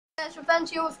Guys, Revenge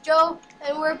here with Joe,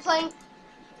 and we're playing.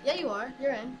 Yeah, you are.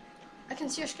 You're in. I can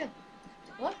see your skin.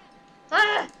 What?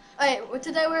 Ah! Alright, well,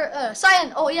 today we're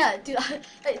Cyan. Oh yeah, dude.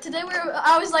 Today we're.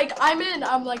 I was like, I'm in.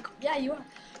 I'm like, yeah, you are.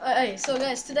 Alright, so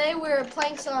guys, today we're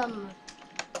playing some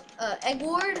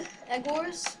Eggwars,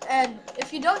 and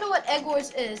if you don't know what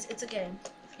Eggwars is, it's a game.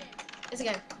 It's a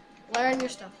game. Learn your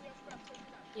stuff.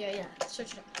 Yeah.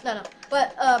 Search it up. No.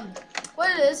 But what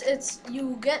it is, it's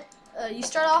you get. You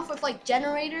start off with like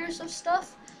generators of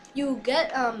stuff. You get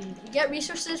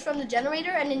resources from the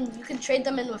generator, and then you can trade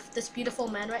them in with this beautiful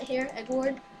man right here,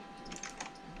 Eggward.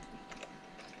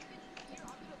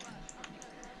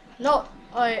 No,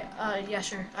 yeah,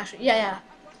 sure. Actually, yeah.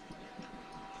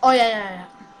 Oh yeah.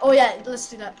 Oh yeah, let's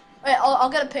do that. Alright, I'll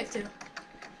get a pick too.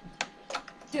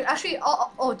 Dude, actually,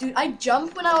 dude, I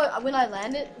jumped when I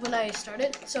landed when I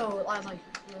started, so I like.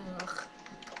 Ugh.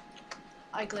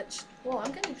 I glitched. Whoa,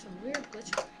 I'm getting some weird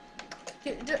glitches.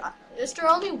 Dude, is there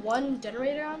only one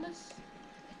generator on this?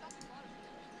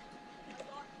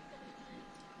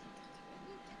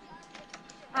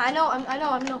 I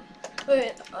know.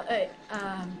 Wait,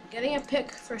 getting a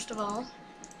pick first of all.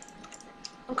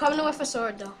 I'm coming with a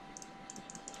sword though.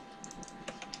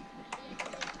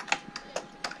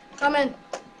 I'm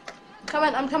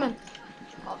coming.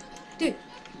 Oh, dude.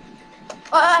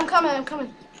 Oh, I'm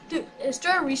coming. Dude, is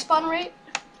there a respawn rate?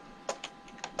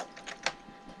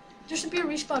 There should be a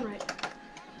respawn rate.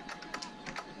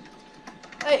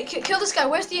 Hey, kill this guy.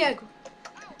 Where's the egg?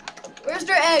 Where's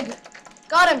their egg?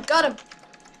 Got him.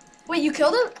 Wait, you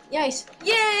killed him? Nice.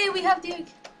 Yay, we have the egg.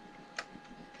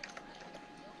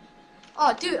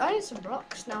 Oh, dude, I need some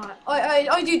rocks now.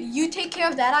 Oh, dude, you take care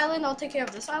of that island. I'll take care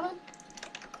of this island.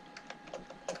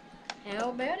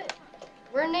 How about it?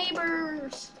 We're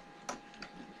neighbors.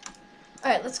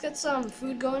 Alright, let's get some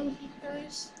food going,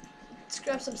 guys. Let's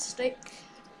grab some steak.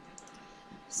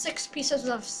 6 pieces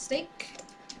of steak.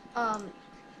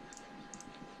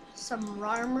 Some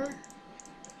armor.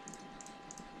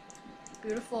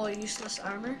 Beautiful, useless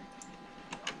armor.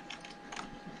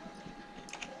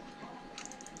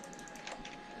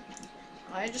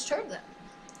 I just heard that.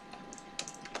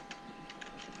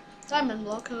 Diamond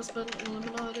block has been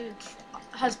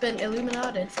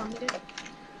illuminated from the game.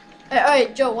 Hey,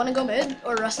 alright, Joe, wanna go mid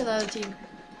or rest of the other team?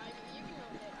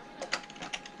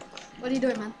 What are you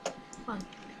doing, man? Come on.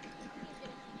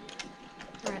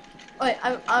 Alright.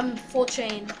 Alright, I'm full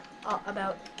chain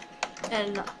about.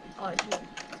 And,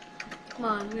 come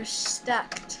on, we're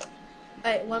stacked.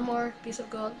 Alright, one more piece of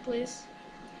gold, please.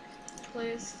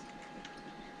 Please.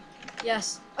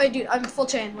 Yes. Alright, dude, I'm full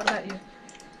chain. What about you?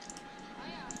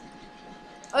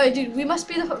 Alright, dude, we must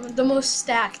be the most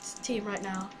stacked team right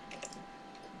now.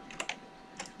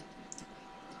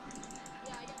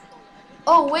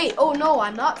 Oh, wait. Oh, no,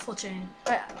 I'm not full chain.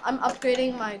 Alright, I'm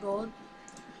upgrading my gold.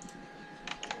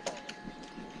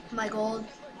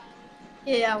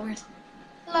 Yeah, we're...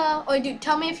 Hello. Oh, dude,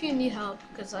 tell me if you need help,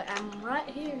 because I'm right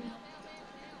here.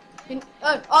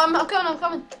 I'm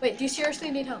coming. Wait, do you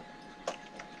seriously need help?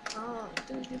 Oh,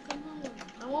 dude, you come on.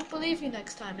 I won't believe you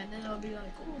next time, and then I'll be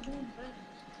like, oh, dude, bad.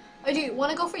 Oh, dude,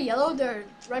 want to go for yellow? They're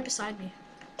right beside me.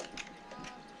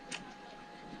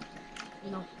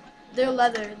 No. They're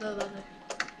leather.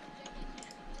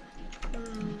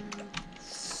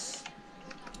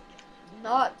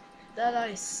 Not that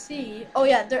I see. Oh,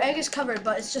 yeah, their egg is covered,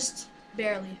 but it's just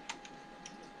barely.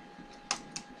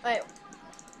 Alright.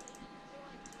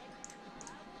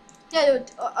 Yeah,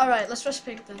 dude. Alright, let's rush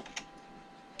pick then.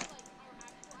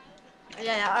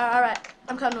 Yeah, alright.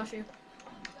 I'm coming with you.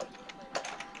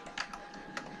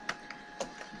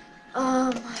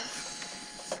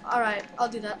 Alright, I'll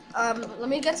do that. Let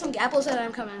me get some apples and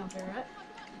I'm coming over, right?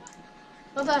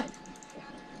 Don't die.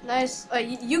 Nice. Alright,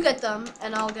 you get them,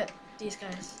 and I'll get these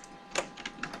guys.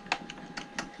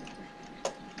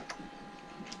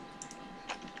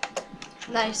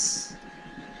 Nice.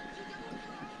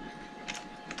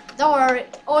 Don't worry.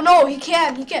 Oh no, he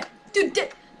can.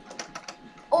 Dude,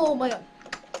 oh my god.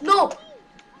 No!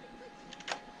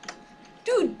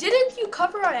 Dude, didn't you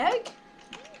cover our egg?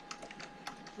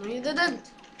 No, you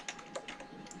didn't.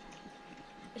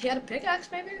 He had a pickaxe,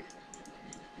 maybe?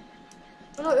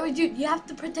 Oh no, dude, you have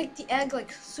to protect the egg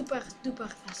like super duper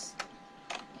fast.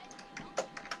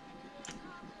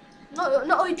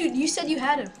 No, dude, you said you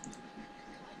had him.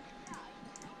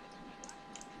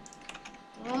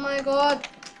 Oh my god.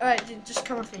 Alright, dude, just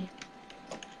come with me.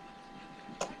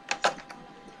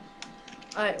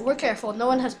 Alright, we're careful. No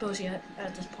one has bows yet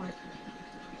at this point.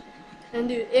 And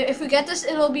dude, if we get this,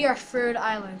 it'll be our 3rd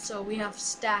island, so we have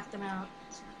stacked them out.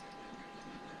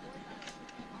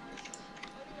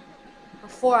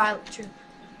 4 islands, true.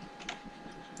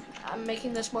 I'm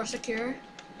making this more secure.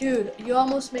 Dude, you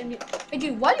almost made me. Hey,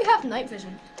 dude, why do you have night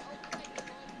vision?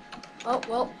 Oh,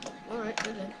 well, alright,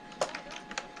 you're dead.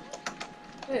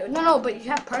 Wait, no, but you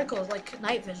have particles, like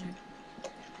night vision.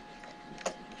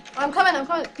 I'm coming.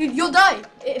 Dude, you'll die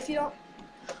if you don't.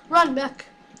 Run back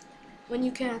when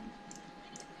you can.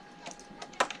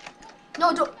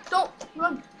 No, don't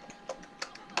run.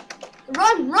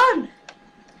 Run!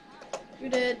 You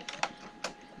did.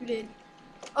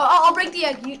 Oh, I'll break the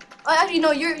egg. Actually,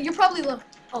 no, you're probably low.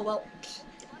 Oh well.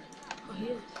 Oh, he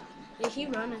is. Yeah, he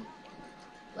running.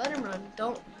 Let him run.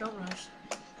 Don't rush.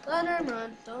 Let him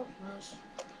run. Don't rush.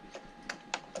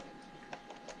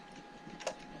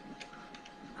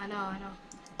 I know.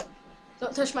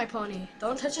 Don't touch my pony.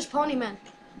 Don't touch his pony, man.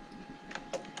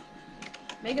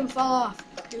 Make him fall off.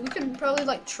 Dude, we could probably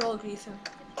like troll grief him.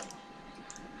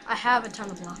 I have a ton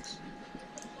of blocks.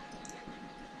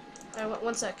 Alright,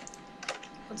 one sec.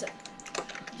 Do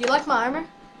you like my armor?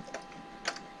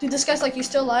 Dude, this guy's like, you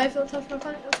still alive? Don't touch my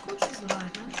pony. Of course he's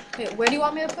alive, man. Wait, where do you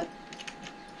want me to put?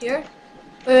 Here?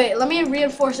 Wait, let me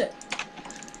reinforce it.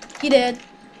 He did.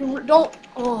 Don't.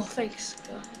 Oh, thanks.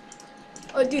 Go ahead.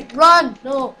 Oh, dude, run!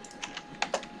 No.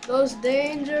 Those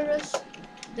dangerous.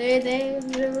 They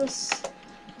dangerous.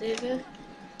 David.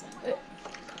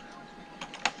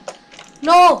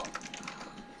 No!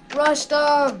 Rush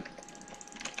them!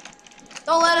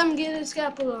 Don't let him get his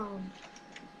scapulon.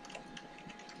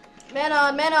 Man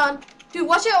on. Dude,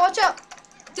 watch out!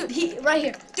 Dude, right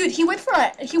here. Dude, he went for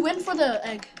the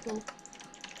egg.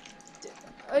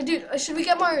 Dude, should we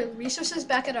get more resources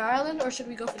back at our island, or should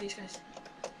we go for these guys?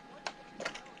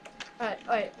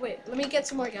 Alright, wait. Let me get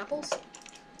some more apples.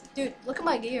 Dude, look at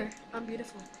my gear. I'm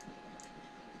beautiful.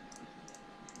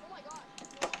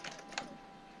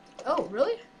 Oh,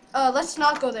 really? Let's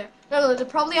not go there. No, they're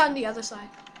probably on the other side.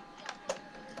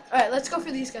 Alright, let's go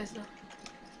for these guys, though.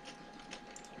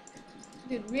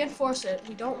 Dude, reinforce it.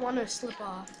 We don't want to slip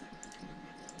off.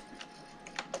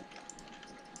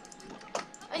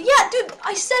 Yeah, dude,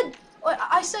 I said...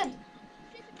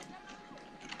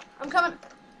 I'm coming.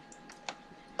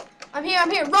 I'm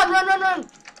here. Run.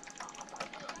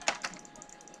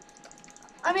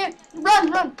 I'm here.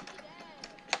 Run.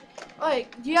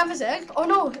 Wait, do you have his egg? Oh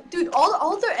no, dude,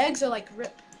 all of their eggs are like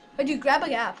ripped. But dude, grab a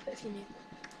gap if you need.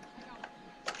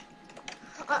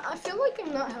 I feel like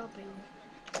I'm not helping you.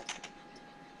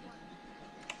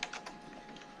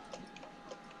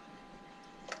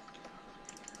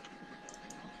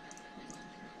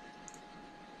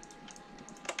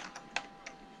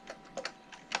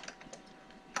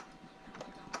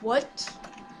 What?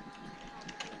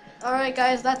 Alright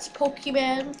guys, that's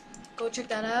Pokemon. Go check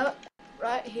that out.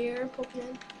 Right here,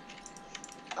 Pokemon.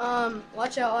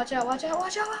 Watch out.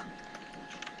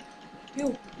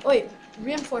 You, wait,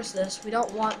 reinforce this. We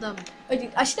don't want them. Wait,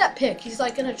 dude, I see that pick. He's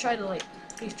like gonna try to like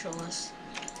beef troll us.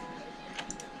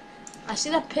 I see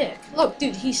that pick. Look,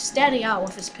 dude, he's standing out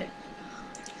with his pick.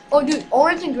 Oh, dude,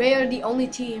 orange and gray are the only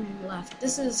team left.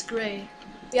 This is gray.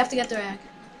 We have to get their egg.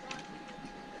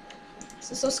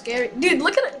 This is so scary. Dude,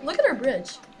 look at it. Look at our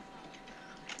bridge.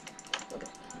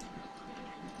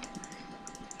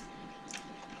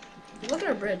 Look at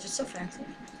our bridge. It's so fancy.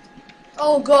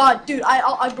 Oh god, dude,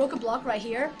 I broke a block right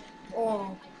here.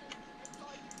 Oh.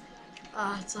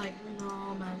 It's like,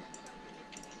 no, man.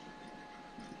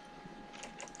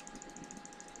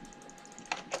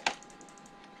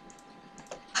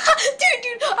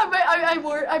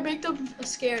 dude, I make them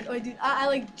scared. Oh, dude, I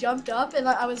like jumped up and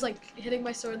I was like hitting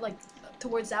my sword like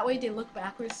towards that way. They look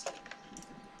backwards.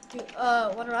 Dude,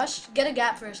 wanna rush? Get a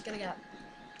gap first. Get a gap.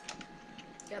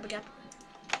 Grab a gap.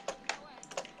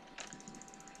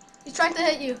 He's trying to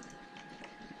hit you.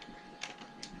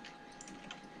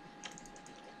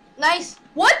 Nice.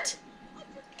 What?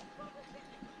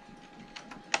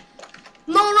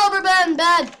 No, rubber band,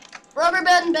 bad. Rubber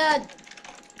band, bad.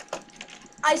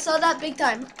 I saw that big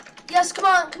time. Yes, come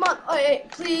on. Oh, hey,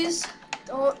 please.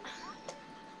 Don't.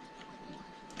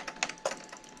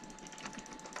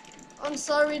 I'm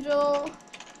sorry, Joe.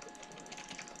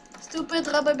 Stupid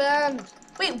rubber band.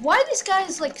 Wait, why are these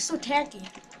guys like so tanky?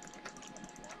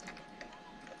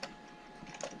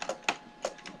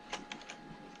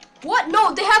 What?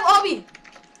 No, they have obby.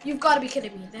 You've got to be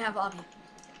kidding me. They have obby.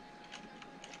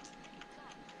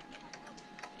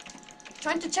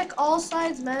 Trying to check all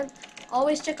sides, man.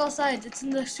 Always check all sides. It's in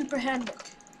the super handbook.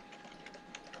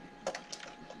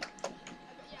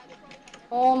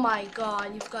 Oh my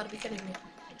god, you've got to be kidding me.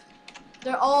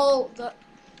 They're all done.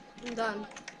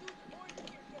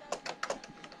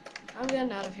 I'm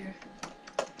getting out of here.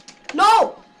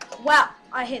 No! Wow,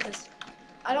 I hate this.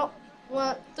 I don't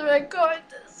want to record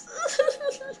this.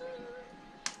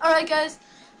 Alright, guys.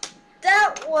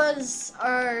 That was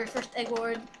our first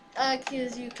Eggward.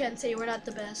 Because you can say we're not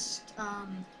the best.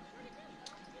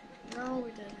 No,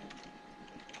 we didn't.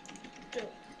 Dude,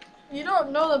 you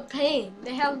don't know the pain.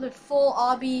 They have the full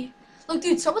obby. Look,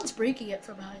 dude, someone's breaking it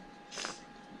from behind.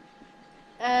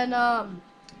 And,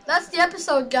 that's the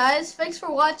episode, guys. Thanks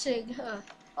for watching.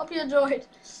 Hope you enjoyed.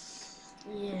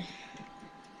 Yeah.